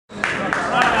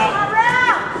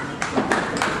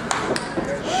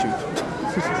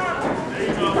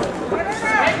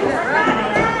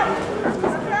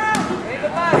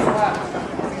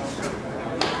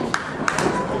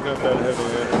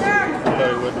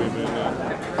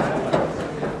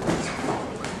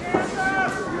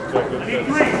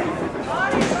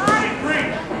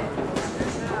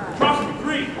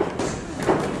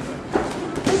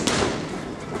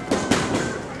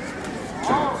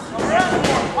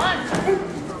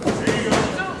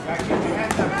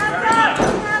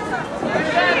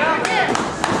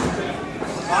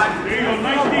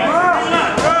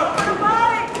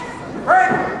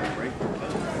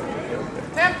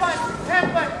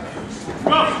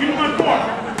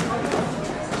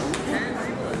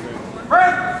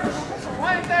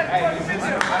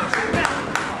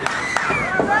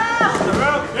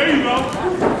There you go.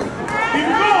 Keep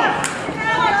it going.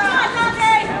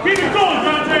 Keep it going,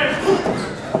 Dante.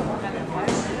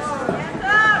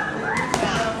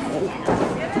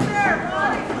 Get in there,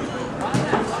 buddy.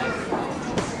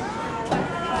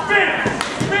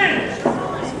 Spin.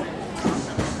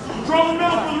 Control the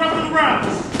middle for the rest of the round.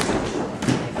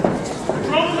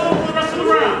 Control the middle for the rest of the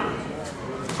round.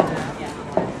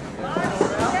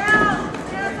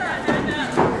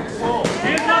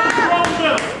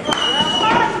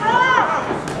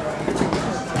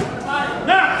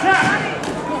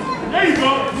 There you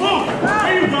go. Move.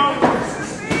 There you go.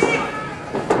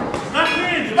 Left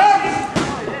hand. Left hand.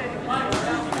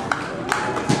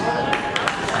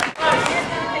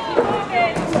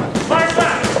 Fire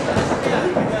back.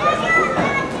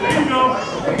 There you go.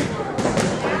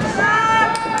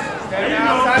 There you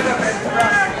go.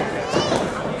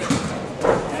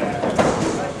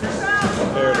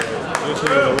 There it is. Just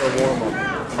need a little warm up.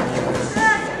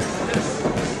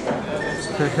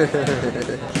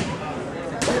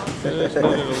 Just needed a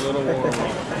little warm up.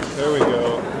 There we go.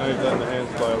 Now he's letting the hands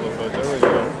fly a little bit. There we go.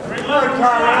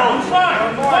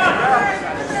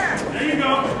 There you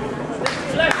go.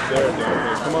 There,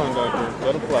 Dante. Come on, Dante.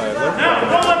 Let him fly. Let him fly. Now,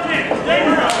 go left hand. There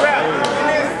you go.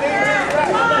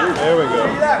 There we go.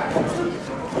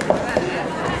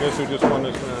 Guess who just won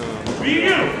this round? Be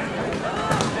you.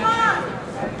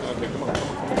 Okay, come on.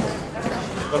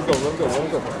 Let him go. Let him go. Let him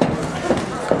go.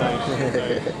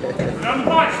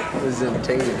 Nice.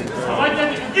 Presentation. I like that.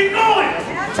 Keep going!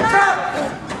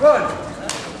 Good.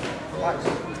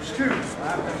 Shoot.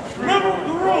 Remember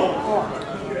the rule.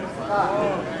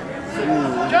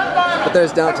 But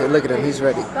there's Dante. Look at him. He's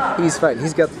ready. He's fighting.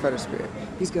 He's got the fighter spirit.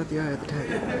 He's got the eye of the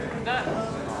tiger.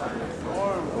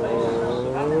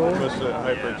 Must have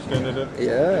hyperextended it.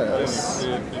 Yes. Did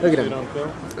you Look at see him. it on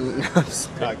film?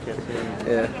 No, I can't see him.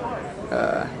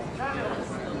 yeah.